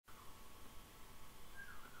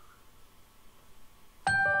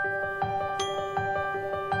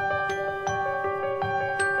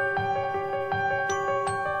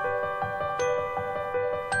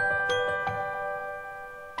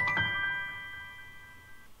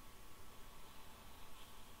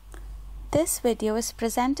This video is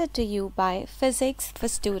presented to you by Physics for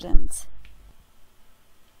Students.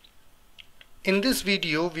 In this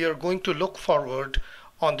video, we are going to look forward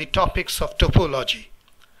on the topics of topology.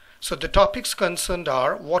 So the topics concerned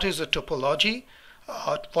are: what is a topology,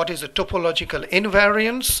 what is a topological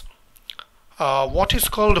invariance, what is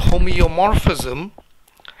called homeomorphism,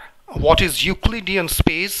 what is Euclidean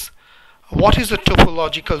space, what is a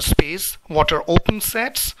topological space, what are open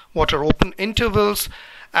sets, what are open intervals,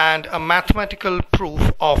 and a mathematical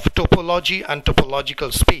proof of topology and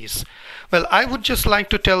topological space. Well, I would just like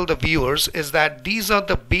to tell the viewers is that these are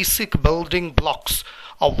the basic building blocks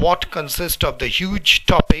of what consists of the huge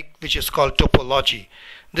topic which is called topology.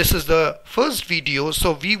 This is the first video,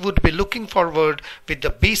 so we would be looking forward with the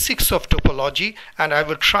basics of topology, and I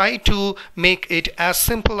will try to make it as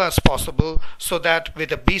simple as possible so that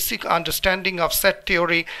with a basic understanding of set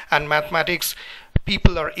theory and mathematics,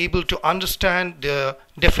 people are able to understand the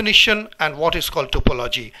definition and what is called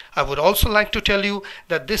topology. I would also like to tell you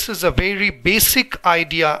that this is a very basic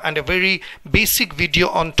idea and a very basic video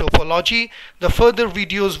on topology. The further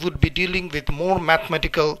videos would be dealing with more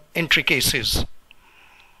mathematical intricacies.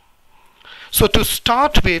 So to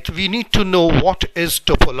start with, we need to know what is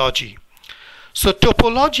topology. So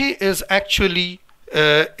topology is actually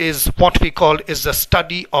is what we call is the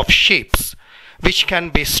study of shapes, which can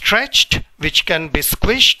be stretched, which can be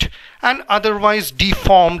squished, and otherwise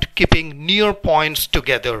deformed, keeping near points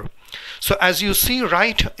together. So as you see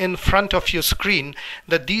right in front of your screen,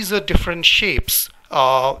 that these are different shapes.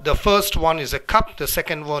 The first one is a cup, the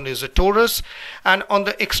second one is a torus, and on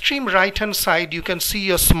the extreme right hand side you can see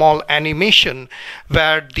a small animation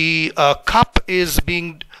where the cup is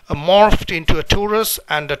being morphed into a torus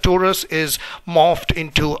and the torus is morphed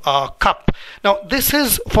into a cup. Now this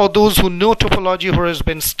is, for those who know topology, who has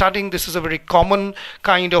been studying, this is a very common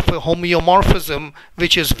kind of a homeomorphism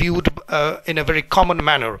which is viewed in a very common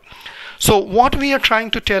manner. So what we are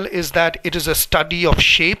trying to tell is that it is a study of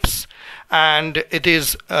shapes, and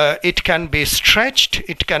it can be stretched,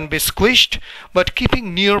 it can be squished, but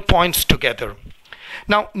keeping near points together.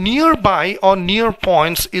 Now nearby or near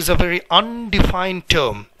points is a very undefined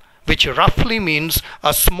term, which roughly means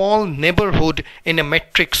a small neighborhood in a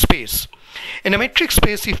metric space. In a metric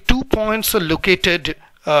space, if 2 points are located,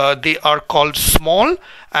 they are called small,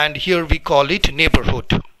 and here we call it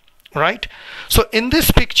neighborhood. Right? So in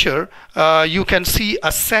this picture, you can see a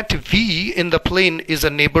set V in the plane is a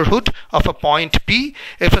neighborhood of a point P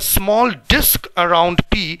if a small disk around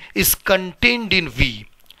P is contained in V.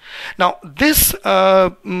 Now this,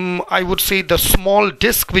 I would say the small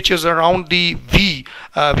disk which is around the V,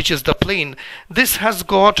 which is the plane, this has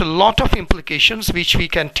got a lot of implications which we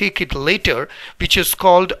can take it later, which is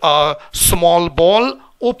called a small ball,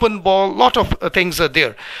 open ball, lot of things are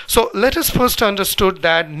there. So let us first understood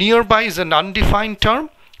that nearby is an undefined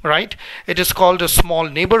term, right? It is called a small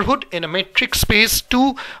neighborhood. In a metric space,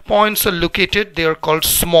 2 points are located, they are called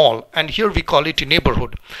small, and here we call it a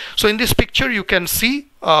neighborhood. So in this picture you can see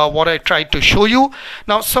what I tried to show you.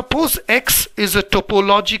 Now suppose X is a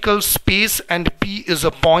topological space and P is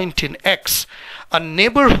a point in X. A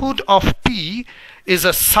neighborhood of P is a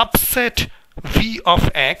subset V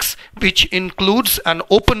of X, which includes an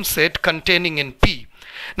open set containing in P.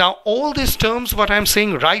 Now all these terms what I'm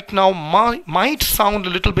saying right now might sound a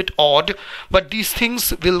little bit odd, but these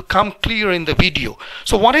things will come clear in the video.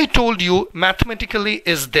 So what I told you mathematically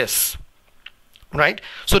is this, right?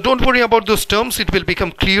 So don't worry about those terms, it will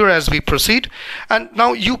become clear as we proceed. And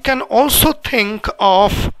now you can also think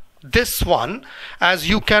of this one as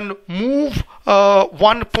you can move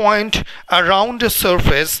 1 point around a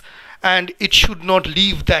surface and it should not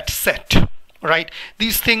leave that set, right?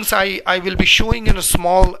 These things I will be showing in a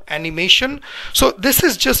small animation. So this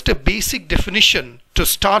is just a basic definition to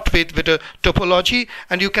start with a topology,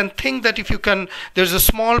 and you can think that if you can, there's a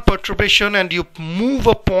small perturbation and you move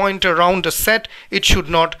a point around a set, it should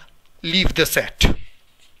not leave the set.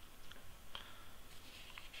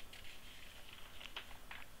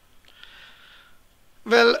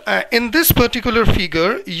 Well, in this particular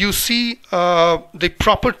figure, you see the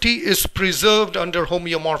property is preserved under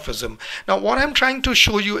homeomorphism. Now, what I'm trying to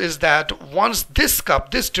show you is that once this cup,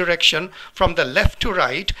 this direction from the left to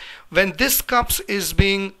right, when this cup is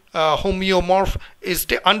being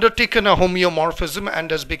undertaken a homeomorphism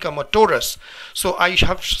and has become a torus. So I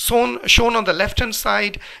have shown on the left hand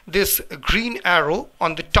side this green arrow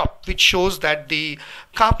on the top, which shows that the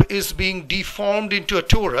cup is being deformed into a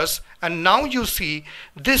torus, and now you see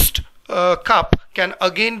this cup can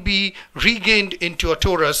again be regained into a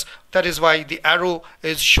torus. That is why the arrow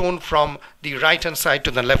is shown from the right hand side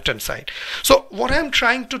to the left hand side. So what I'm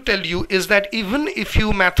trying to tell you is that even if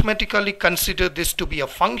you mathematically consider this to be a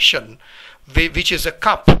function, which is a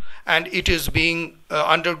cup, and it is being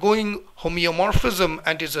undergoing homeomorphism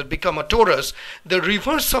and is become a torus, the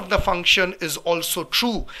reverse of the function is also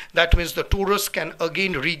true. That means the torus can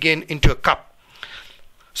again regain into a cup.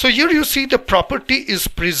 So here you see the property is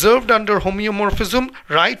preserved under homeomorphism.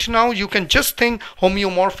 Right now you can just think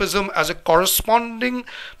homeomorphism as a corresponding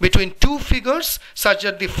between two figures such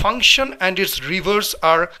that the function and its reverse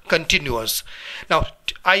are continuous. Now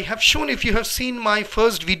I have shown, if you have seen my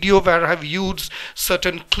first video where I have used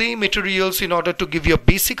certain clay materials in order to give you a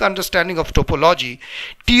basic understanding of topology,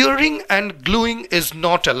 tearing and gluing is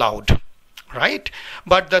not allowed. Right?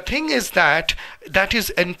 But the thing is that is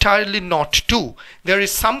entirely not true. There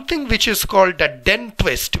is something which is called a dent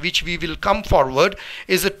twist, which we will come forward,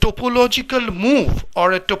 is a topological move,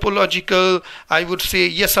 or a topological, I would say,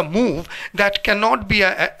 yes, a move that cannot be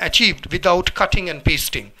achieved without cutting and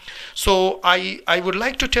pasting. So I would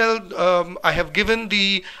like to tell, I have given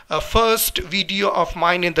the first video of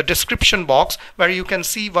mine in the description box, where you can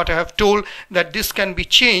see what I have told, that this can be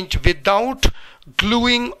changed without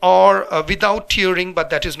gluing or without tearing, but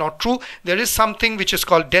that is not true. There is something which is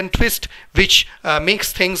called dent twist, which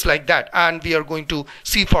makes things like that, and we are going to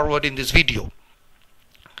see forward in this video.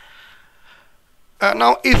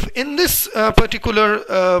 Now if in this particular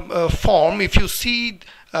form, if you see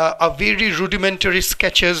a very rudimentary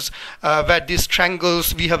sketches where these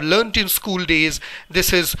triangles we have learnt in school days,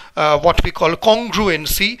 this is what we call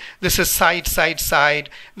congruency. This is side, side, side.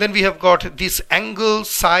 Then we have got this angle,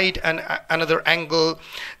 side, and another angle.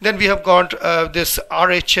 Then we have got this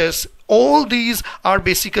RHS. All these are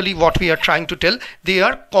basically what we are trying to tell. They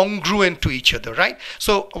are congruent to each other, right?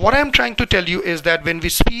 So what I'm trying to tell you is that when we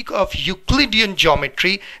speak of Euclidean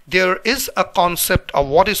geometry, there is a concept of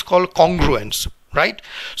what is called congruence. Right?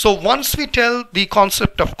 So once we tell the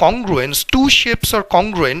concept of congruence, two shapes are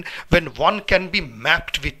congruent when one can be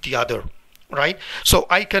mapped with the other. Right? So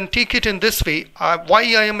I can take it in this way. Why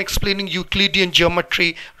I am explaining Euclidean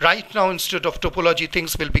geometry right now instead of topology,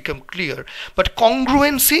 things will become clear. But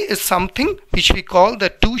congruency is something which we call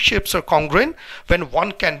that two shapes are congruent when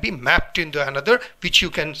one can be mapped into another, which you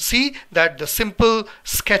can see that the simple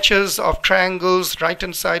sketches of triangles, right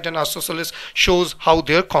hand side and isosceles, shows how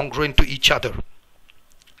they are congruent to each other.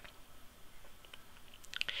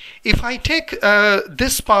 If I take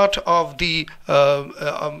this part of the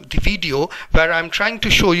video where I'm trying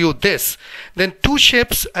to show you this, then two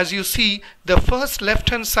shapes, as you see, the first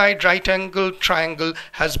left hand side right angle triangle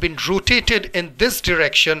has been rotated in this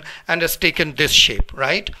direction and has taken this shape,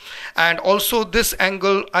 right? And also this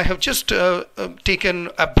angle I have just taken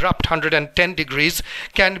abrupt 110 degrees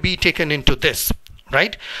can be taken into this.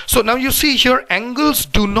 Right? So now you see here angles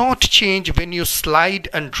do not change when you slide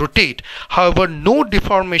and rotate. However, no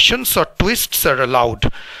deformations or twists are allowed.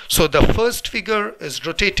 So the first figure is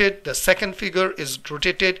rotated, the second figure is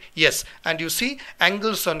rotated, yes, and you see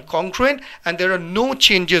angles are congruent and there are no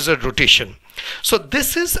changes or rotation. So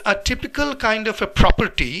this is a typical kind of a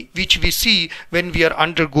property which we see when we are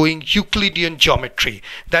undergoing Euclidean geometry.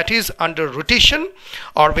 That is, under rotation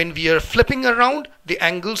or when we are flipping around, the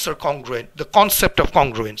angles are congruent, the concept of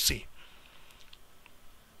congruency.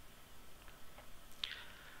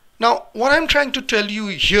 Now what I'm trying to tell you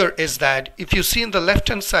here is that if you see in the left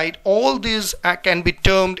hand side, all these can be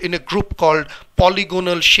termed in a group called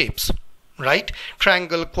polygonal shapes. Right?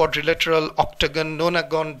 Triangle, quadrilateral, octagon,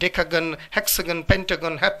 nonagon, decagon, hexagon,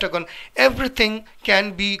 pentagon, heptagon, everything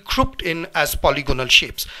can be grouped in as polygonal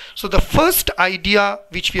shapes. So the first idea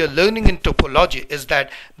which we are learning in topology is that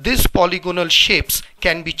these polygonal shapes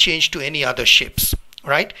can be changed to any other shapes.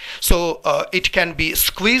 Right? So it can be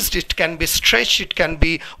squeezed, it can be stretched, it can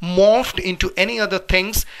be morphed into any other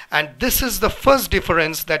things, and this is the first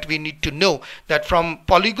difference that we need to know, that from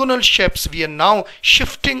polygonal shapes we are now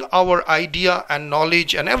shifting our idea and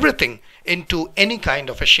knowledge and everything into any kind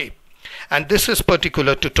of a shape, and this is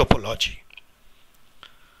particular to topology.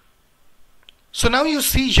 So now you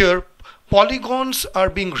see here polygons are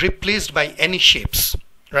being replaced by any shapes.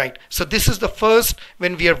 Right. So this is the first,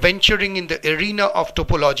 when we are venturing in the arena of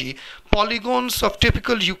topology, polygons of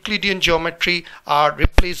typical Euclidean geometry are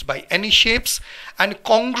replaced by any shapes, and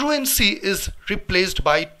congruency is replaced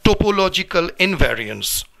by topological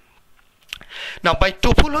invariance. Now by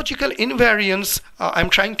topological invariance, I'm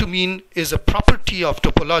trying to mean is a property of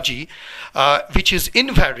topology which is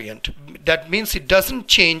invariant. That means it doesn't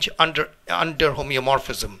change under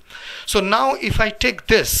homeomorphism. So now if I take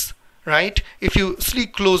this, right? If you see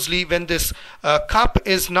closely, when this cup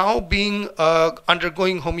is now being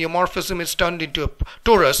undergoing homeomorphism, is turned into a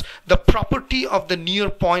torus, the property of the near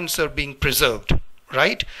points are being preserved,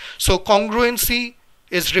 right? So congruency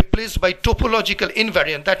is replaced by topological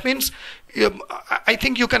invariant. That means I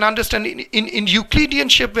think you can understand in Euclidean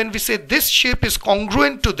shape, when we say this shape is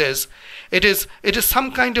congruent to this, it is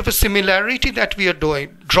some kind of a similarity that we are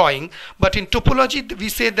drawing. But in topology, we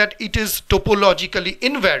say that it is topologically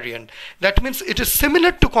invariant. That means it is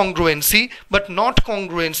similar to congruency, but not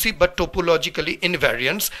congruency, but topologically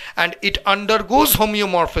invariance, and it undergoes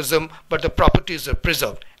homeomorphism, but the properties are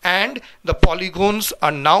preserved. And the polygons are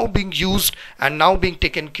now being used and now being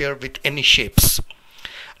taken care with any shapes.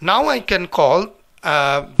 Now I can call,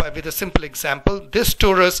 with a simple example, this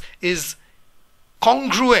torus is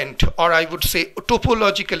congruent, or I would say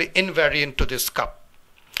topologically invariant to this cup.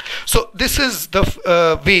 So this is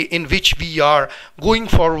the way in which we are going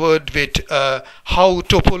forward with how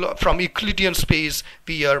from Euclidean space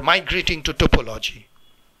we are migrating to topology.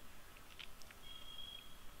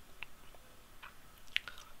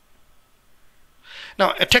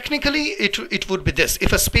 Now, technically, it would be this.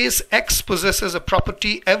 If a space X possesses a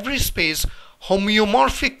property, every space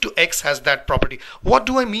homeomorphic to X has that property. What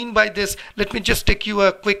do I mean by this? Let me just take you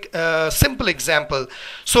a quick, simple example.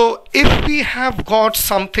 So, if we have got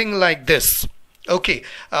something like this, okay,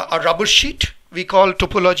 a rubber sheet, we call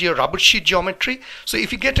topology a rubber sheet geometry. So,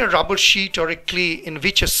 if you get a rubber sheet or a clay in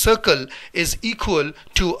which a circle is equal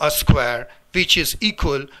to a square, which is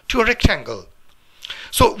equal to a rectangle.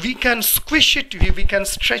 So we can squish it, we can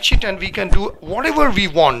stretch it, and we can do whatever we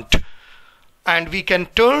want. And we can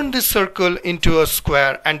turn this circle into a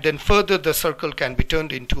square, and then further the circle can be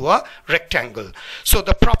turned into a rectangle. So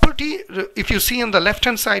the property, if you see on the left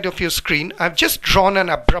hand side of your screen, I've just drawn an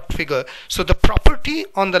abrupt figure. So the property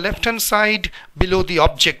on the left hand side below the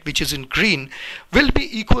object, which is in green, will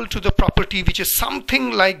be equal to the property which is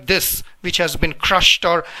something like this, which has been crushed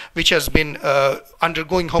or which has been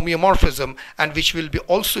undergoing homeomorphism, and which will be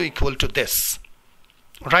also equal to this.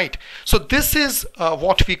 Right, so this is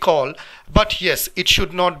what we call, but yes, it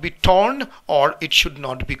should not be torn or it should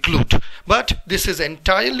not be glued. But this is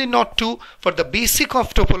entirely not true for the basic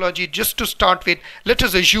of topology. Just to start with, let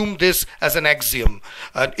us assume this as an axiom.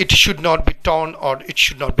 It should not be torn or it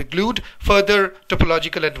should not be glued. Further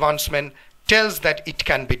topological advancement tells that it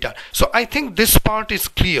can be done. So I think this part is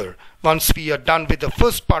clear. Once we are done with the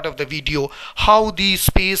first part of the video, how the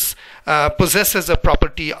space possesses a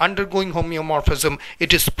property undergoing homeomorphism,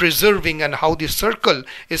 it is preserving, and how the circle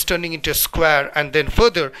is turning into a square and then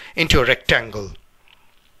further into a rectangle.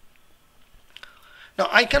 Now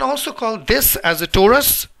I can also call this as a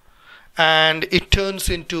torus, and it turns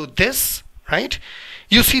into this, right?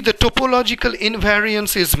 You see the topological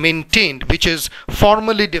invariance is maintained, which is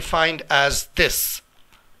formally defined as this.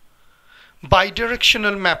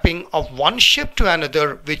 Bidirectional mapping of one shape to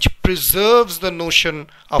another, which preserves the notion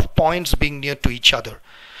of points being near to each other.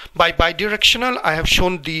 By bidirectional, I have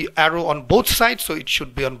shown the arrow on both sides, so it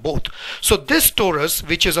should be on both. So this torus,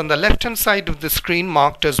 which is on the left hand side of the screen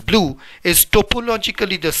marked as blue, is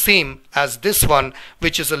topologically the same as this one,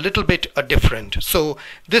 which is a little bit different. So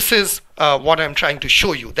this is what I'm trying to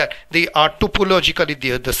show you, that they are topologically they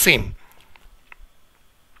are the same.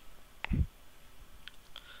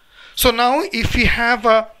 So now if we have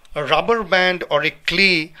a rubber band or a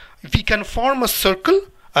clay, we can form a circle,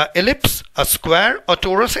 a ellipse, a square, a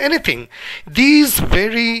torus, anything. These are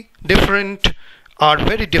very different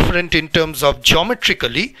in terms of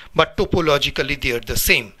geometrically, but topologically they are the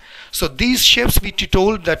same. So these shapes, we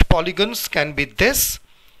told that polygons can be this,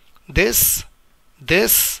 this,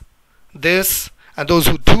 this, this, and those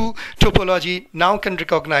who do topology now can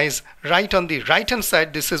recognize right on the right hand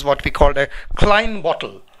side, this is what we call a Klein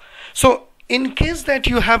bottle. So in case that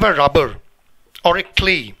you have a rubber or a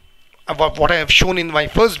clay, what I have shown in my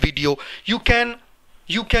first video, you can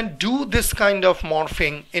do this kind of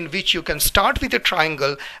morphing, in which you can start with a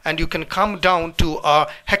triangle and you can come down to a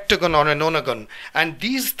hectagon or a nonagon, and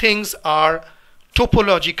these things are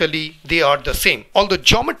topologically they are the same, although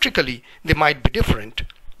geometrically they might be different,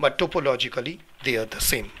 but topologically they are the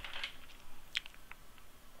same.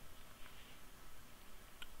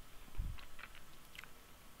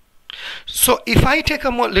 So if I take a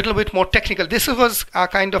little bit more technical, this was a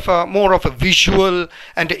kind of a more of a visual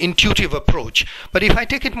and intuitive approach. But if I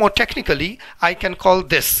take it more technically, I can call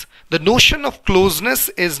this. The notion of closeness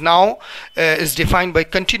is now is defined by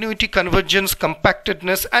continuity, convergence,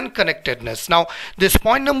 compactedness, and connectedness. Now, this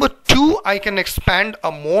point number 2, I can expand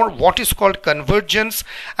a more what is called convergence,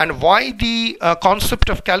 and why the concept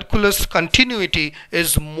of calculus continuity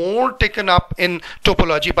is more taken up in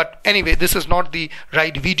topology. But anyway, this is not the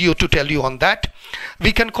right video to tell you on that.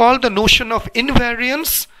 We can call the notion of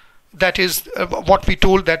invariance, that is what we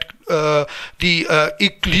told, that the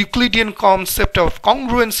Euclidean concept of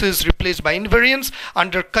congruency is replaced by invariance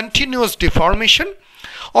under continuous deformation.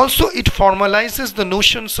 Also, it formalizes the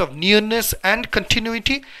notions of nearness and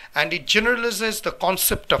continuity, and it generalizes the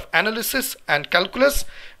concept of analysis and calculus,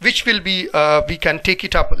 which will be we can take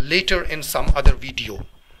it up later in some other video.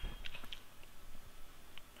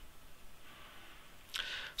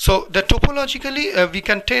 So the topologically, we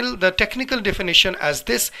can tell the technical definition as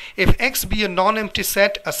this: if X be a non-empty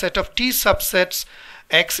set, a set of T subsets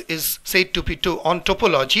X is said to be on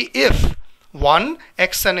topology if 1.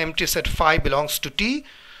 X an empty set phi belongs to T,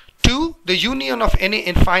 2. The union of any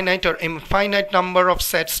infinite or infinite number of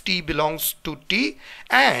sets T belongs to T,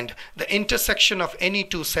 and the intersection of any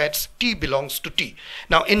two sets T belongs to T.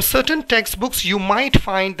 Now, in certain textbooks, you might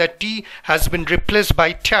find that T has been replaced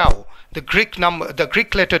by tau, the Greek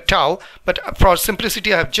letter tau, but for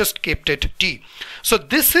simplicity I have just kept it T. So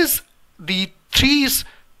this is the three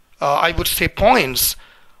I would say points.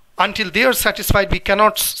 Until they are satisfied, we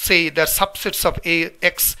cannot say that subsets of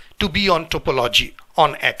X to be on topology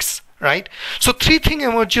on X, right? So three things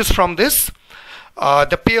emerges from this.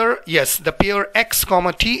 The pair X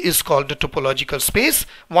comma T is called the topological space.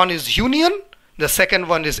 One is union, the second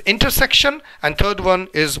one is intersection, and third one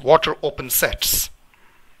is water open sets.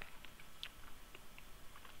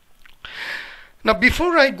 Now,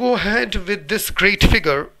 before I go ahead with this great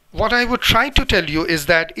figure, what I would try to tell you is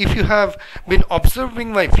that if you have been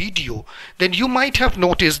observing my video, then you might have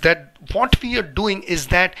noticed that what we are doing is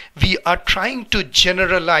that we are trying to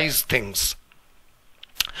generalize things.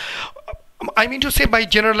 I mean to say, by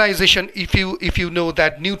generalization, if you know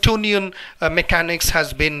that Newtonian mechanics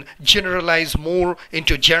has been generalized more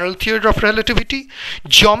into general theory of relativity,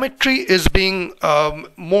 geometry is being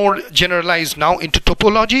more generalized now into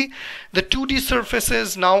topology. The 2D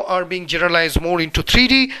surfaces now are being generalized more into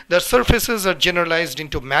 3D. The surfaces are generalized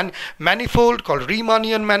into manifold, called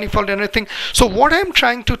Riemannian manifold and everything. So what I'm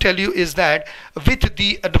trying to tell you is that with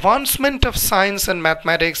the advancement of science and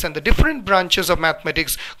mathematics and the different branches of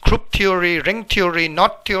mathematics, group theory, ring theory,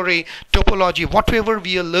 knot theory, topology, whatever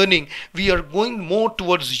we are learning, we are going more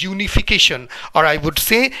towards unification, or I would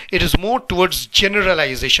say it is more towards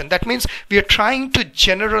generalization. That means we are trying to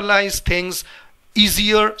generalize things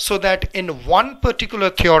easier so that in one particular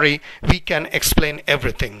theory we can explain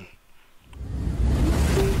everything.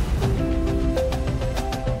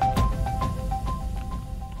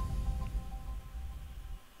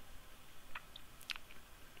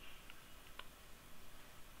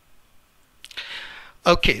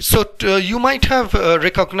 Okay, so you might have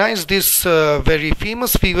recognized this very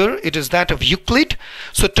famous figure. It is that of Euclid.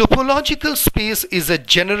 So topological space is a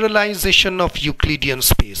generalization of Euclidean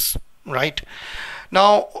space, right?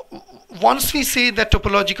 Now, once we say that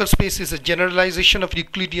topological space is a generalization of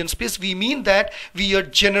Euclidean space, we mean that we are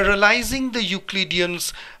generalizing the Euclidean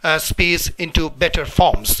space into better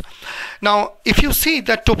forms. Now, if you see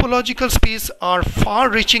that topological space are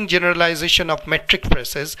far-reaching generalization of metric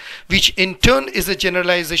spaces, which in turn is a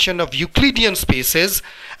generalization of Euclidean spaces,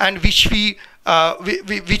 and which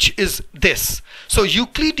which is this. So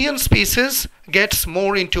Euclidean spaces gets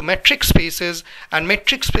more into metric spaces, and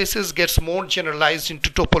metric spaces gets more generalized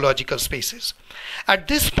into topological spaces. At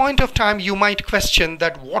this point of time, you might question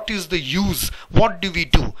that what is the use? What do we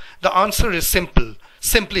do? The answer is simple.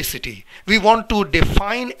 Simplicity. We want to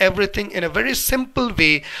define everything in a very simple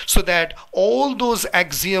way so that all those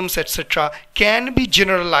axioms, etc., can be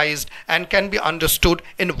generalized and can be understood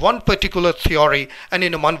in one particular theory and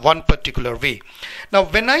in one particular way. Now,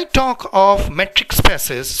 when I talk of metric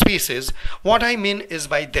spaces, what I mean is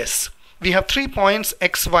by this. We have 3 points,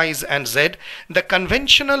 x, y, and z. The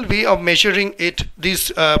conventional way of measuring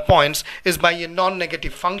these points is by a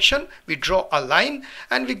non-negative function. We draw a line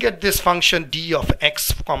and we get this function d of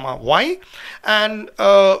x comma y, and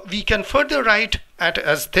we can further write it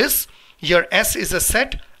as this. Here S is a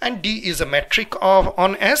set and D is a metric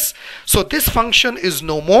on S. So this function is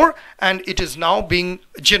no more, and it is now being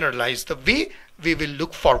generalized the way we will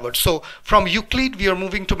look forward. So from Euclid we are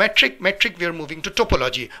moving to metric, we are moving to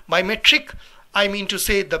topology. By metric I mean to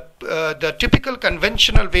say the typical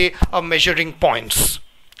conventional way of measuring points.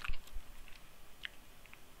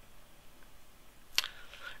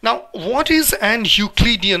 Now, what is an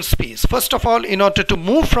Euclidean space? First of all, in order to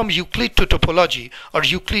move from Euclid to topology, or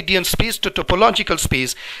Euclidean space to topological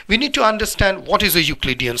space, we need to understand what is a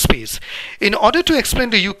Euclidean space. In order to explain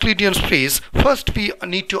the Euclidean space, first we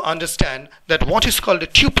need to understand that what is called a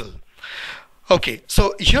tuple. Okay,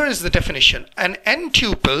 so here is the definition. An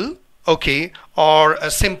n-tuple, okay, or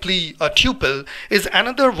simply a tuple, is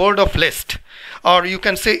another word of list, or you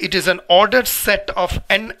can say it is an ordered set of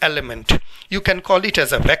n element. You can call it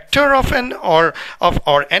as a vector of n or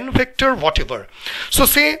n vector, whatever. So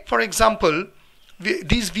say, for example,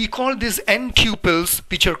 we call these n tuples,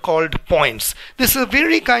 which are called points. This is a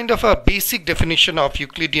very kind of a basic definition of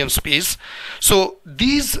Euclidean space. So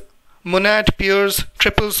these monad pairs,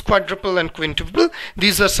 triples, quadruple, and quintuple,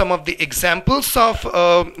 these are some of the examples of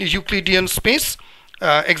Euclidean space.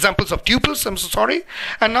 Examples of tuples, I'm so sorry.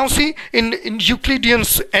 And now see, in Euclidean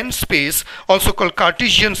n space, also called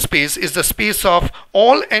Cartesian space, is the space of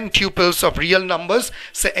all n tuples of real numbers,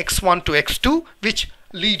 say x1 to x2, which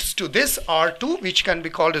leads to this R2, which can be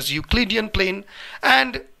called as Euclidean plane,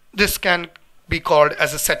 and this can be called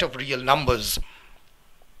as a set of real numbers.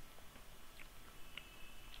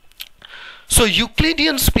 So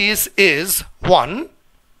Euclidean space is one.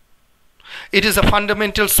 It is a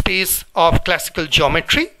fundamental space of classical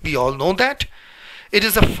geometry. We all know that. It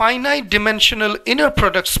is a finite dimensional inner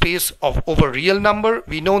product space of over real number.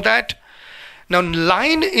 We know that. Now,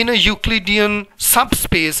 line in a Euclidean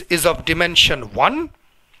subspace is of dimension 1.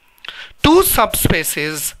 Two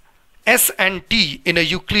subspaces S and T in a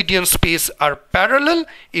Euclidean space are parallel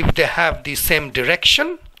if they have the same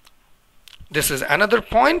direction. This is another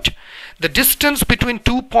point. The distance between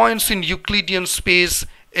 2 points in Euclidean space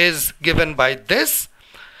is given by this.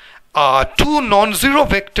 Two non-zero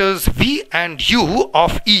vectors v and u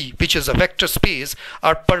of E, which is a vector space,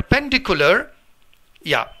 are perpendicular.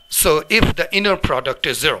 Yeah, so if the inner product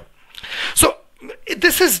is 0. So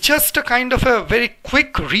this is just a kind of a very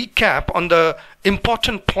quick recap on the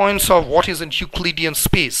important points of what is in Euclidean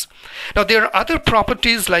space. Now there are other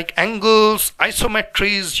properties like angles,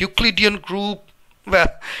 isometries, Euclidean group. Well,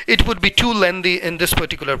 it would be too lengthy in this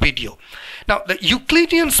particular video. Now the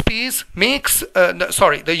Euclidean space makes,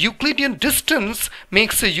 the Euclidean distance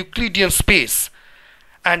makes a Euclidean space,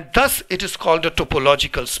 and thus it is called a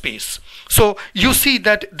topological space. So you see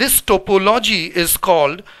that this topology is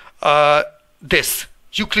called this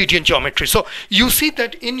Euclidean geometry. So you see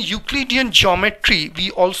that in Euclidean geometry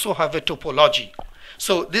we also have a topology.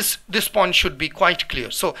 So this point should be quite clear.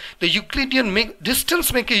 So the Euclidean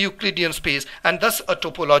distance make a Euclidean space, and thus a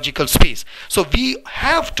topological space. So we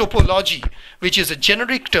have topology, which is a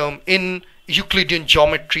generic term in Euclidean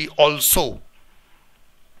geometry also.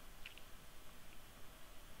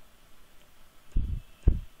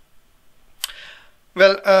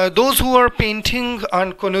 Well, those who are painting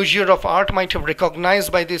and connoisseur of art might have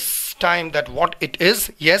recognized by this time that what it is.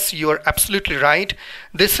 Yes, you are absolutely right.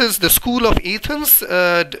 This is the School of Athens,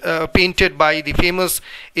 painted by the famous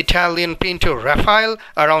Italian painter Raphael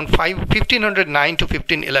around 1509 to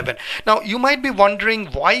 1511. Now you might be wondering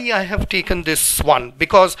why I have taken this one,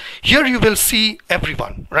 because here you will see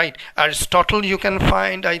everyone, right? Aristotle you can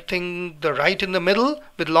find, I think, the right in the middle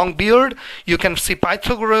with long beard. You can see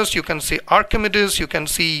Pythagoras, you can see Archimedes, you can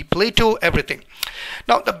see Plato, everything.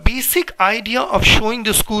 Now the basic idea of showing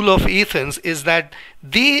the School of Athens is that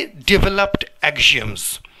they developed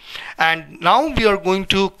axioms, and now we are going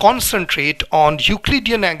to concentrate on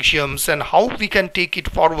Euclidean axioms and how we can take it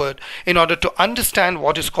forward in order to understand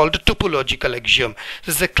what is called a topological axiom.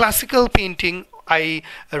 This is a classical painting. I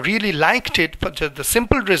really liked it, but the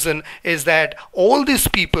simple reason is that all these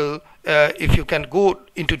people, if you can go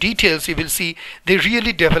into details, you will see they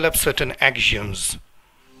really develop certain axioms.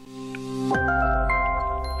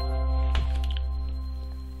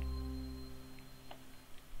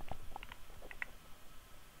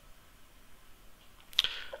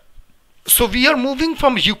 So we are moving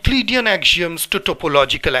from Euclidean axioms to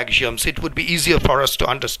topological axioms. It would be easier for us to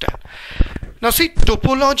understand. Now see,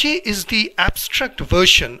 topology is the abstract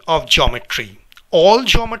version of geometry. All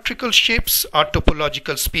geometrical shapes are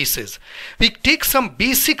topological spaces. We take some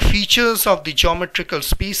basic features of the geometrical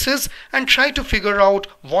spaces and try to figure out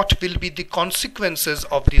what will be the consequences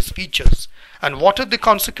of these features. And what are the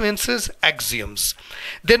consequences? Axioms.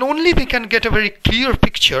 Then only we can get a very clear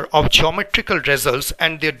picture of geometrical results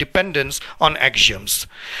and their dependence on axioms.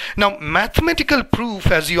 Now, mathematical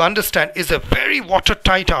proof, as you understand, is a very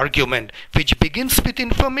watertight argument which begins with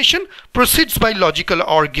information, proceeds by logical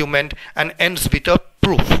argument, and ends with a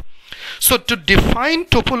proof. So to define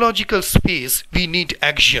topological space, we need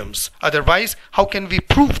axioms. Otherwise, how can we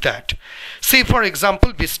prove that? Say, for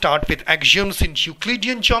example, we start with axioms in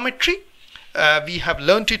Euclidean geometry. We have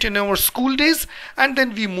learnt it in our school days, and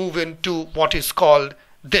then we move into what is called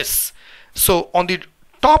this. So on the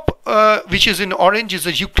top, which is in orange, is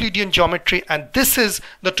a Euclidean geometry, and this is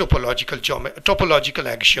the topological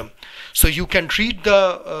axiom. So you can read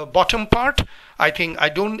the bottom part.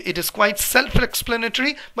 It is quite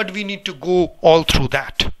self-explanatory, but we need to go all through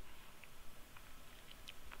that.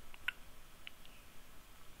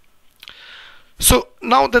 So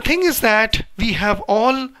now the thing is that we have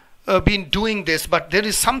all been doing this, but there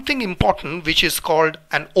is something important which is called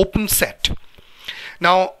an open set.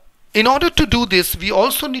 Now, in order to do this, we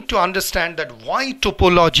also need to understand that why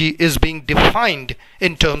topology is being defined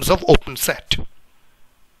in terms of open set.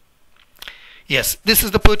 Yes, this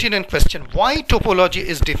is the pertinent question. Why topology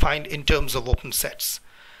is defined in terms of open sets?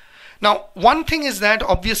 Now, one thing is that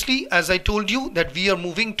obviously, as I told you, that we are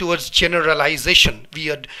moving towards generalization. We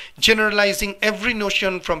are generalizing every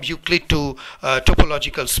notion from Euclid to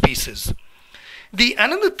topological spaces. The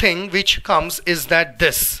another thing which comes is that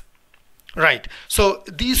this, right? So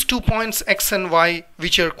these 2 points x and y,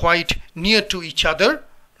 which are quite near to each other,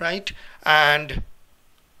 right? And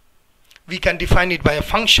we can define it by a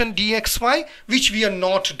function dxy, which we are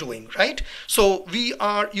not doing, right? So we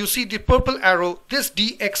are, you see the purple arrow, this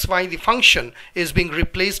dxy, the function, is being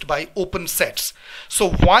replaced by open sets.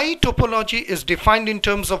 So why topology is defined in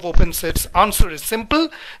terms of open sets? Answer is simple.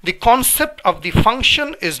 The concept of the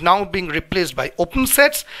function is now being replaced by open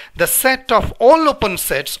sets. The set of all open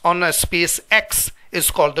sets on a space X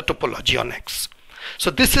is called the topology on X. So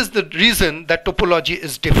this is the reason that topology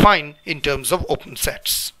is defined in terms of open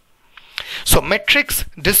sets. So matrix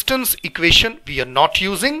distance equation we are not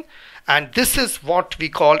using, and this is what we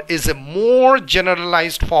call is a more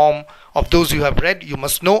generalized form of those you have read. You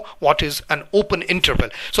must know what is an open interval.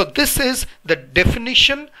 So this is the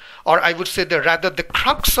definition, or I would say rather the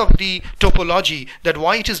crux of the topology, that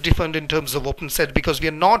why it is defined in terms of open set, because we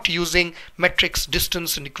are not using matrix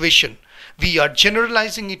distance and equation. We are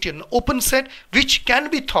generalizing it in an open set, which can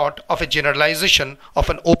be thought of a generalization of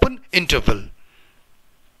an open interval.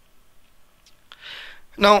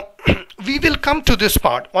 Now, we will come to this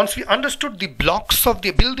part. Once we understood the blocks of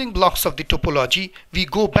the building blocks of the topology, we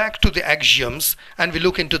go back to the axioms and we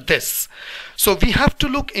look into this. So we have to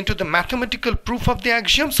look into the mathematical proof of the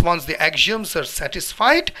axioms. Once the axioms are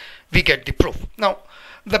satisfied, we get the proof. Now,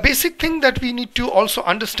 the basic thing that we need to also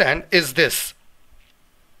understand is this.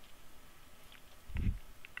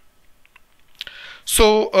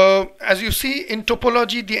 So as you see in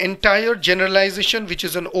topology, the entire generalization, which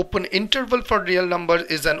is an open interval for real numbers,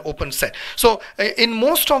 is an open set. So in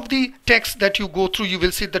most of the texts that you go through, you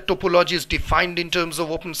will see that topology is defined in terms of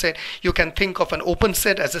open set. You can think of an open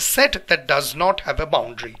set as a set that does not have a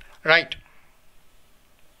boundary, right?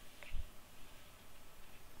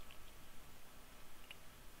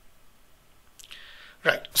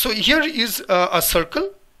 Right. So here is a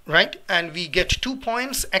circle, right? And we get 2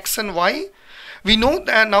 points x and y. We know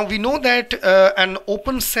that now we know that an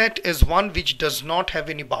open set is one which does not have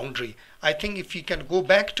any boundary. I think if we can go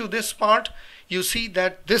back to this part, you see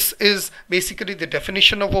that this is basically the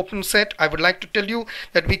definition of open set. I would like to tell you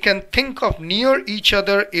that we can think of near each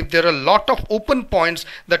other if there are a lot of open points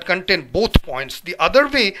that contain both points. The other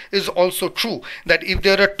way is also true, that if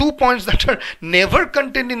there are 2 points that are never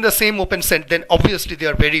contained in the same open set, then obviously they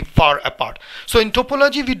are very far apart. So in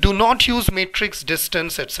topology, we do not use matrix,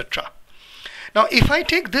 distance, etc. Now, if I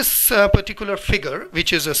take this particular figure,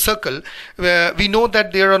 which is a circle, we know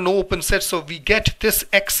that there are no open sets, so we get this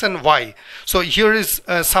x and y. So here is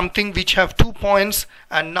something which have 2 points,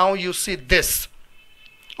 and now you see this.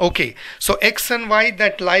 Okay, so x and y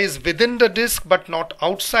that lies within the disk but not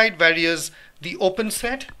outside, whereas the open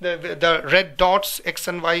set, the red dots x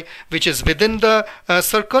and y, which is within the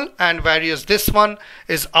circle, and whereas this one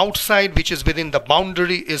is outside, which is within the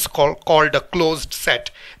boundary, is called a closed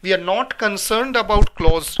set. We are not concerned about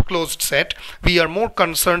closed set. We are more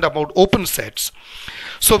concerned about open sets.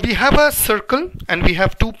 So we have a circle and we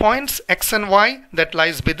have 2 points x and y that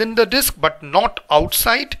lies within the disk but not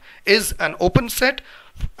outside is an open set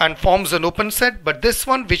and forms an open set, but this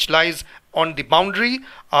one which lies on the boundary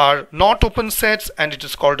are not open sets and it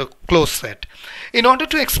is called a closed set. In order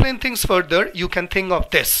to explain things further, you can think of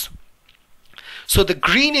this. So the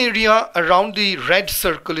green area around the red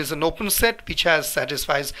circle is an open set which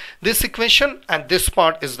satisfies this equation, and this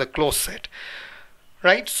part is the closed set.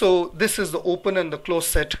 Right, so this is the open and the closed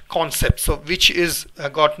set concept, so which is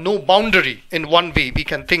got no boundary. In one way we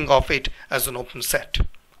can think of it as an open set.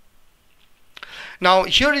 Now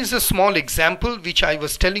here is a small example which I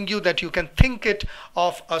was telling you that you can think it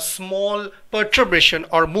of a small perturbation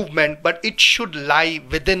or movement, but it should lie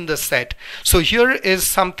within the set. So here is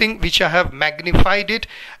something which I have magnified it,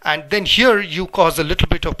 and then here you cause a little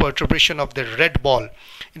bit of perturbation of the red ball.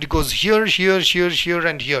 It goes here, here, here, here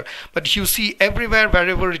and here, but you see everywhere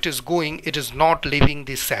wherever it is going, it is not leaving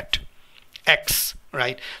the set X,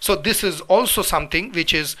 right? So this is also something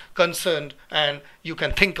which is concerned, and you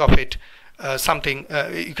can think of it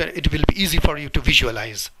it will be easy for you to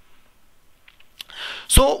visualize.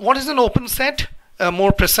 So what is an open set?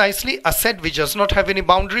 More precisely, a set which does not have any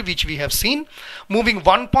boundary, which we have seen, moving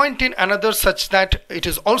one point in another such that it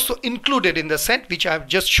is also included in the set, which I have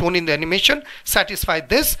just shown in the animation, satisfy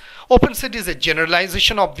this. Open set is a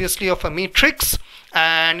generalization obviously of a matrix,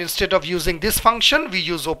 and instead of using this function we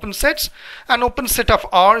use open sets. An open set of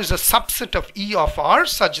R is a subset of E of R,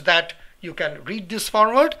 such that you can read this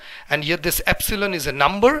forward, and here this epsilon is a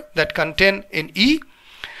number that contain in E.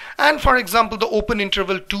 And for example, the open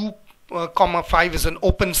interval 2, 5 is an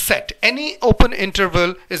open set. Any open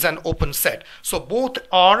interval is an open set. So both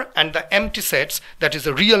R and the empty sets, that is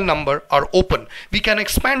a real number, are open. We can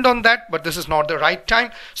expand on that, but this is not the right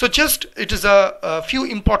time. So just it is a few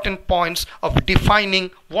important points of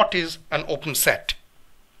defining what is an open set.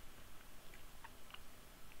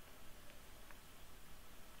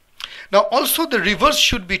 Now also the reverse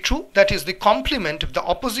should be true, that is the complement, if the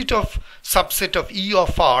opposite of subset of E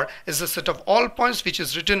of R is a set of all points which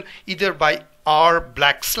is written either by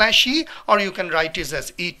R/E, or you can write it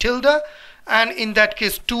as E tilde, and in that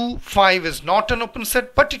case 2, 5 is not an open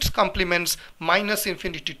set, but its complements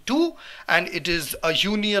 -infinity to 2, and it is a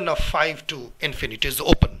union of 5 to infinity, is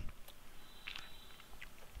open.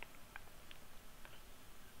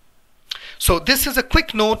 So this is a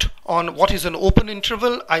quick note on what is an open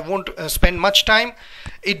interval. I won't spend much time.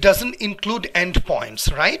 It doesn't include endpoints,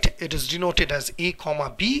 right? It is denoted as A,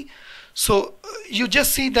 B. So you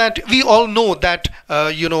just see that we all know that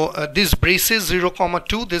these braces 0,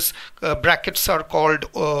 2, these brackets are called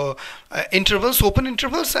intervals, open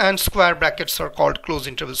intervals, and square brackets are called closed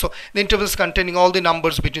intervals. So the intervals containing all the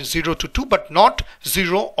numbers between 0 to 2, but not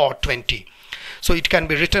 0 or 20. So it can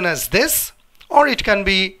be written as this, or it can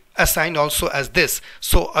be assigned also as this.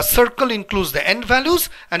 So a circle includes the end values,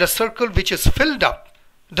 and a circle which is filled up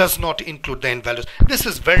does not include the end values. This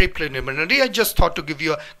is very preliminary. I just thought to give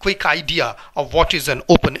you a quick idea of what is an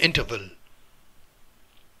open interval.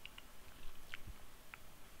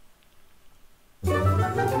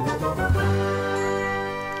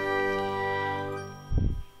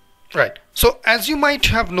 Right. So as you might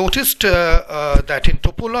have noticed that in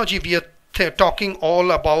topology we are talking all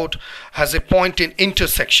about has a point in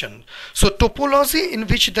intersection. So topology in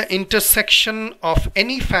which the intersection of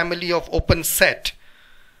any family of open set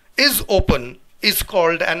is open is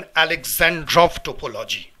called an Alexandrov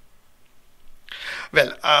topology.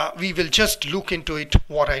 Well, we will just look into it,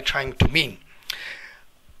 what I'm trying to mean.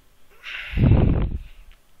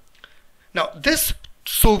 Now this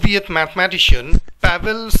Soviet mathematician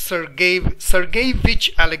Pavel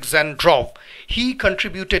Sergeyevich Alexandrov, he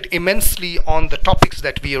contributed immensely on the topics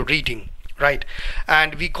that we are reading, right?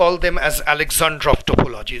 And we call them as Alexandrov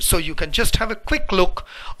topology. So you can just have a quick look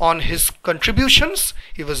on his contributions.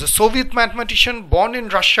 He was a Soviet mathematician born in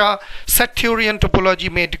Russia. Set theory and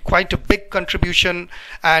topology made quite a big contribution,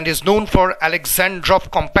 and is known for Alexandrov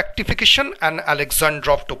compactification and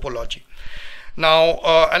Alexandrov topology. Now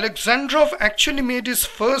Alexandrov actually made his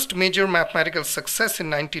first major mathematical success in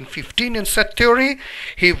 1915 in set theory.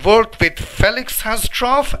 He worked with Felix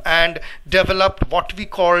Hausdorff and developed what we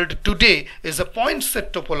called today is a point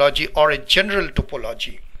set topology, or a general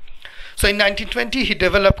topology. So in 1920 he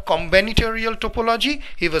developed combinatorial topology.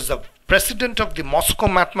 He was the president of the Moscow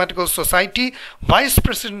Mathematical Society, vice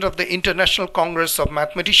president of the International Congress of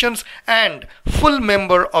Mathematicians, and full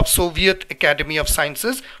member of Soviet Academy of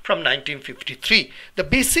Sciences from 1953. The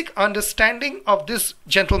basic understanding of this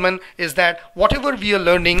gentleman is that whatever we are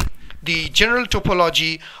learning, the general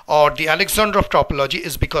topology or the Alexandrov topology,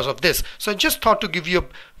 is because of this. So I just thought to give you a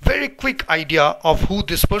very quick idea of who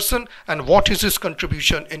this person and what is his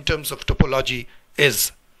contribution in terms of topology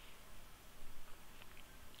is.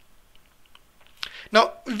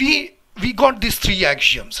 Now we got these three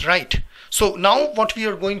axioms, right? So now what we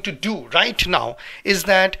are going to do right now is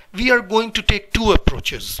that we are going to take two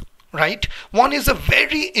approaches, right? One is a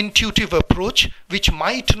very intuitive approach which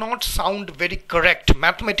might not sound very correct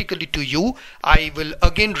mathematically to you. I will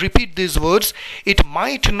again repeat these words. It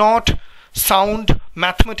might not sound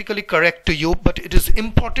mathematically correct to you, but it is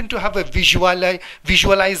important to have a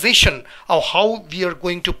visualization of how we are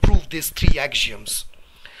going to prove these three axioms.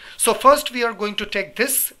 So first we are going to take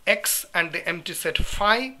this X and the empty set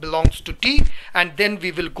phi belongs to T, and then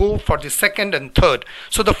we will go for the second and third.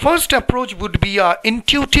 So the first approach would be a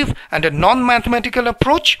intuitive and a non-mathematical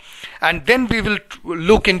approach, and then we will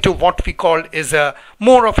look into what we call is a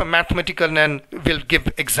more of a mathematical, and we'll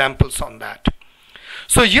give examples on that.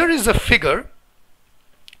 So here is a figure,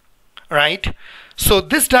 right? So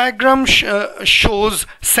this diagram shows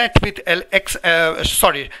set with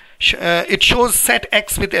it shows set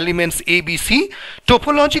X with elements A, B, C.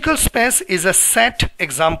 Topological space is a set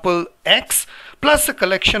example X plus a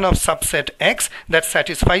collection of subset X that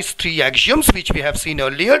satisfies three axioms which we have seen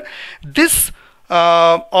earlier. This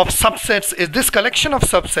this collection of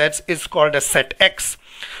subsets is called a set X.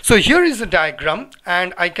 So here is a diagram,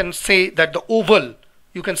 and I can say that the oval,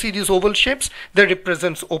 you can see these oval shapes, they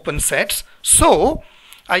represents open sets. So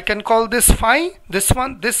I can call this phi, this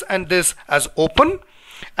one, this and this as open.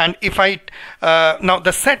 And if I now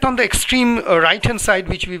the set on the extreme right hand side,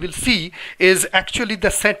 which we will see, is actually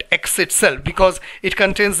the set X itself, because it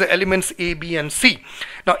contains the elements A, B and C.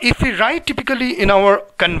 Now if we write typically in our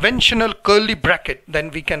conventional curly bracket,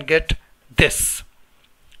 then we can get this,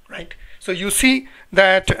 right? So you see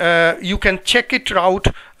that you can check it out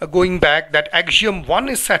going back, that axiom 1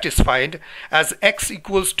 is satisfied as X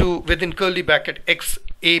equals to, within curly bracket, X,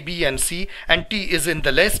 A, B and C, and T is in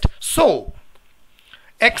the list. So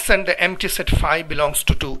X and the empty set phi belongs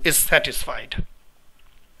to 2 is satisfied,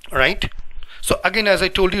 right? So again, as I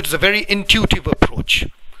told you, it's a very intuitive approach.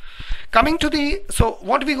 Coming to the, so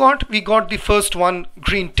what we got the first one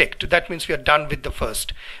green ticked. That means we are done with the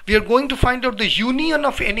first. We are going to find out the union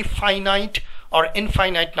of any finite or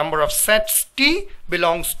infinite number of sets T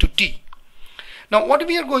belongs to T. Now what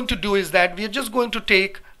we are going to do is that we are just going to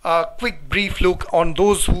take a quick brief look on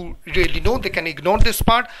those who really know. They can ignore this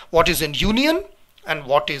part, what is in union and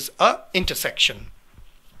what is a intersection.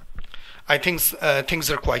 I think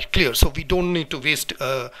things are quite clear, so we don't need to waste,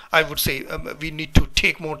 I would say we need to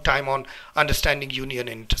take more time on understanding union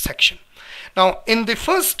and intersection. Now in the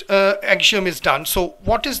first axiom is done, so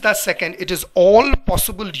what is the second? It is all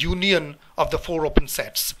possible union of the four open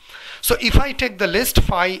sets. So if I take the list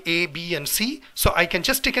phi A, B and C, so I can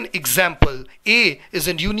just take an example. A is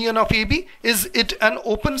a union of AB. Is it an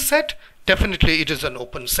open set? Definitely it is an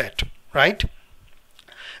open set, right?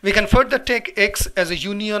 We can further take X as a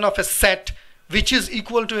union of a set which is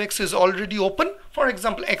equal to X is already open. For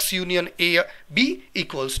example, X union A, B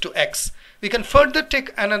equals to X. We can further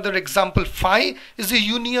take another example. Phi is a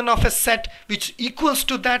union of a set which equals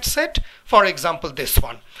to that set. For example, this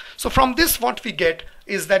one. So from this, what we get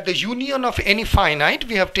is that the union of any finite,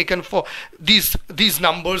 we have taken for these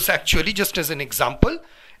numbers actually just as an example,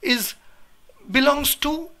 is belongs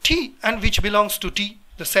to T. And which belongs to T?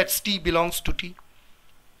 The sets T belongs to T.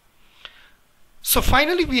 So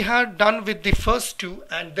finally we are done with the first two,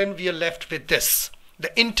 and then we are left with this,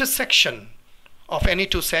 the intersection of any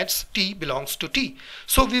two sets T belongs to T.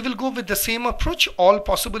 So we will go with the same approach, all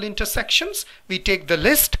possible intersections. We take the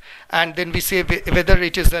list and then we say whether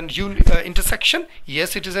it is an intersection.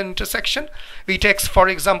 Yes, it is an intersection. We take, for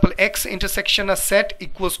example, X intersection a set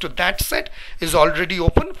equals to that set is already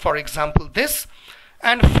open, for example this.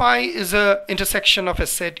 And phi is a intersection of a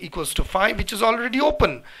set equals to phi, which is already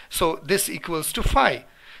open. So this equals to phi.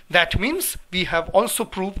 That means we have also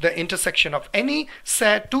proved the intersection of any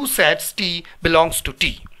set, two sets T belongs to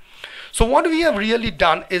T. So what we have really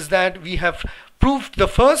done is that we have proved the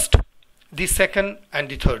first, the second and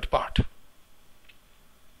the third part.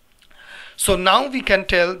 So now we can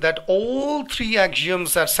tell that all three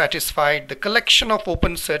axioms are satisfied. The collection of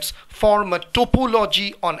open sets form a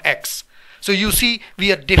topology on X. So you see,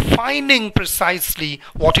 we are defining precisely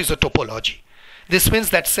what is a topology. This means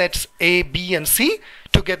that sets A, B and C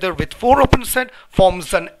together with four open set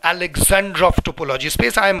forms an Alexandrov topology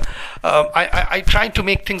space. I try to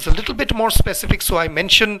make things a little bit more specific, so I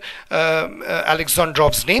mention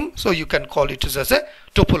Alexandrov's name, so you can call it as a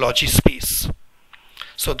topology space.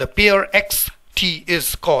 So the pair X T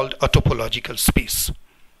is called a topological space.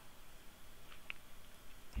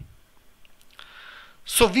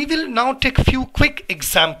 So we will now take a few quick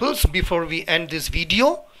examples before we end this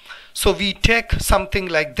video. So we take something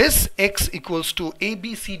like this, X equals to A,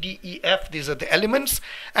 B, C, D, E, F, these are the elements,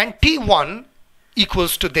 and T1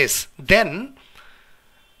 equals to this. Then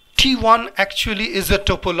T1 actually is a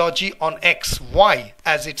topology on X. Why?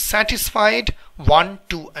 As it satisfied 1,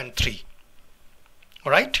 2 and 3.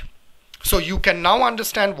 Alright? So you can now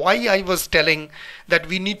understand why I was telling that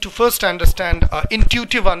we need to first understand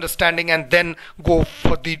intuitive understanding and then go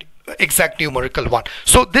for the exact numerical one.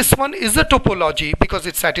 So this one is a topology because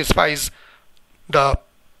it satisfies the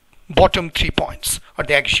bottom 3 points or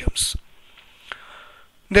the axioms.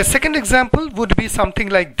 The second example would be something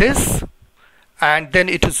like this, and then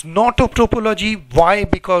it is not of topology. Why?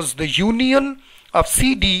 Because the union of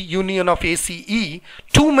CD, union of ACE,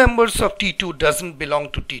 two members of T2 doesn't belong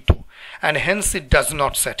to T2, and hence it does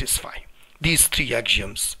not satisfy these three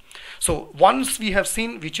axioms. So once we have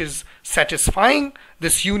seen which is satisfying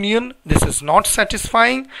this union, this is not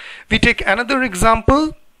satisfying. We take another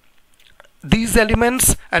example, these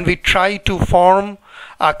elements, and we try to form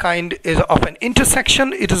a kind of an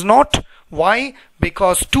intersection. It is not. Why?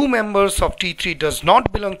 Because two members of T3 does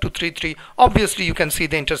not belong to T3. Obviously you can see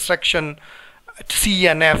the intersection C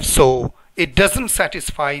and F, so it doesn't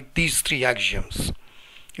satisfy these three axioms.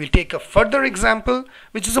 We'll take a further example,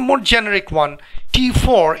 which is a more generic one.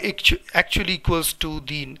 T4 actually equals to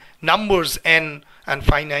the numbers n and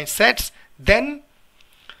finite sets, then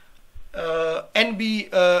n be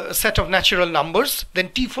a set of natural numbers, then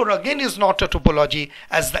T4 again is not a topology,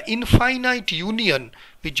 as the infinite union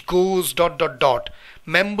which goes ...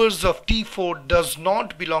 members of T4 does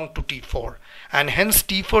not belong to T4, and hence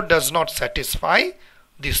T4 does not satisfy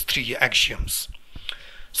these three axioms.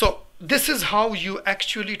 So this is how you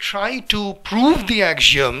actually try to prove the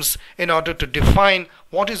axioms in order to define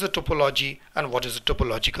what is a topology and what is a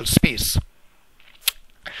topological space.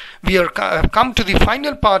 We have come to the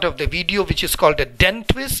final part of the video, which is called a dent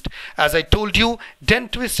twist. As I told you,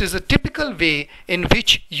 dent twist is a typical way in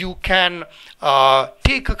which you can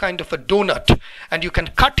take a kind of a donut and you can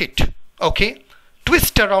cut it, okay,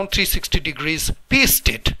 twist around 360 degrees, paste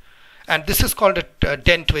it, and this is called a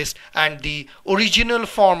dent twist, and the original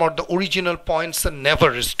form or the original points are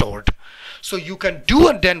never restored. So you can do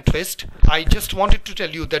a dent twist. I just wanted to tell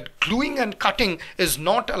you that gluing and cutting is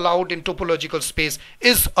not allowed in topological space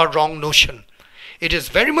is a wrong notion. It is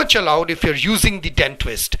very much allowed if you're using the dent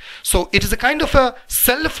twist. So it is a kind of a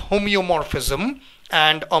self-homeomorphism,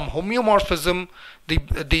 and homeomorphism,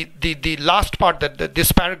 the last part, that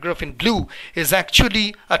this paragraph in blue, is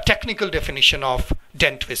actually a technical definition of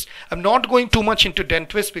dent twist. I'm not going too much into dent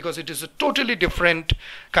twist because it is a totally different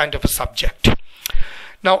kind of a subject.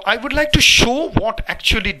 Now I would like to show what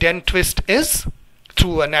actually dent twist is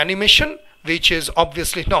through an animation, which is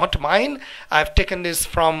obviously not mine. I've taken this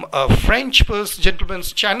from a French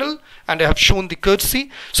gentleman's channel and I have shown the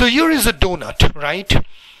courtesy. So here is a donut, right?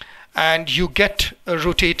 And you get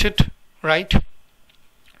rotated, right?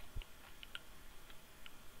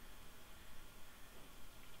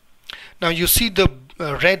 Now you see the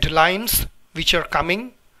red lines which are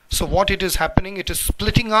coming. So what it is happening, it is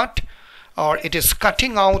splitting out, or it is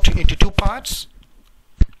cutting out into two parts.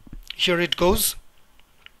 Here it goes.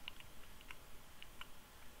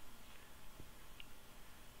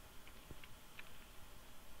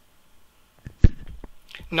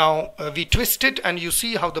 Now we twist it and you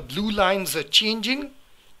see how the blue lines are changing.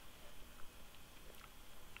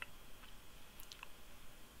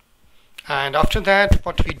 And after that,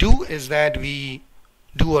 what we do is that we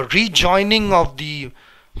do a rejoining of the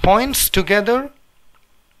points together,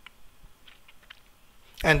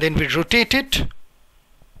 and then we rotate it,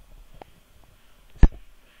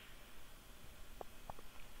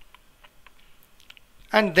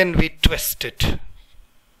 and then we twist it.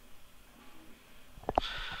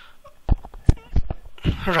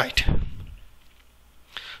 Right.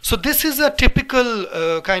 So this is a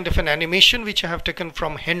typical kind of an animation which I have taken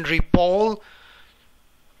from Henry Paul,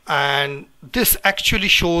 and this actually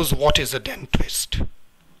shows what is a dent twist.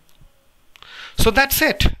 So that's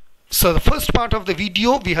it. So the first part of the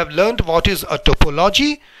video, we have learned what is a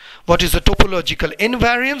topology, what is a topological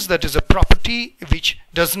invariance, that is a property which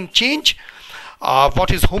doesn't change,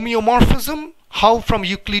 what is homeomorphism, how from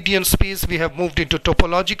Euclidean space we have moved into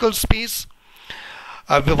topological space,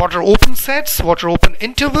 what are open sets, what are open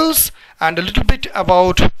intervals, and a little bit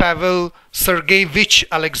about Pavel Sergeyevich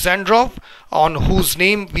Alexandrov, on whose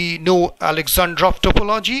name we know Alexandrov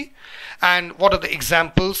topology, and what are the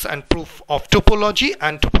examples and proof of topology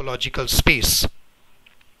and topological space.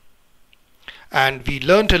 And we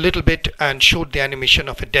learned a little bit and showed the animation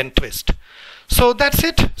of a dent twist. So that's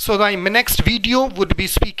it. So my next video would be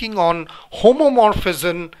speaking on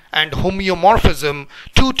homomorphism and homeomorphism,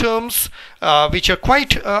 two terms which are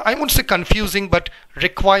quite, I won't say confusing, but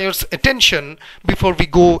requires attention before we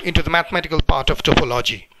go into the mathematical part of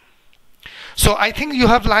topology. So I think you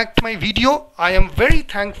have liked my video. I am very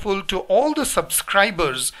thankful to all the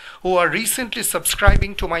subscribers who are recently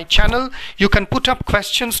subscribing to my channel. You can put up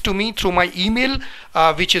questions to me through my email,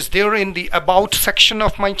 which is there in the about section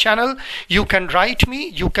of my channel. You can write me,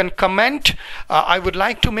 you can comment. I would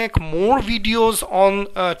like to make more videos on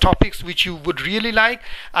topics which you would really like,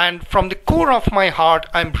 and from the core of my heart,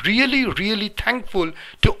 I'm really thankful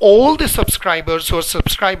to all the subscribers who are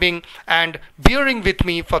subscribing and bearing with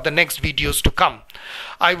me for the next videos to come.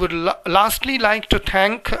 I would lastly like to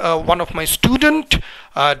thank one of my students,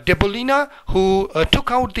 Debolina, who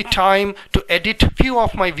took out the time to edit few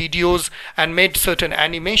of my videos and made certain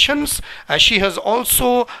animations. She has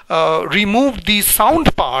also removed the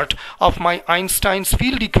sound part of my Einstein's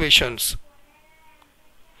field equations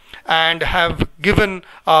and have given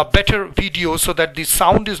a better video so that the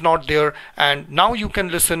sound is not there, and now you can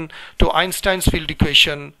listen to Einstein's field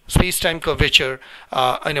equation, space-time curvature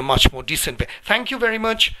in a much more decent way. Thank you very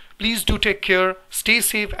much. Please do take care, stay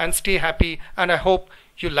safe and stay happy, and I hope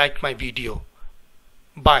you like my video.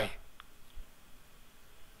 Bye.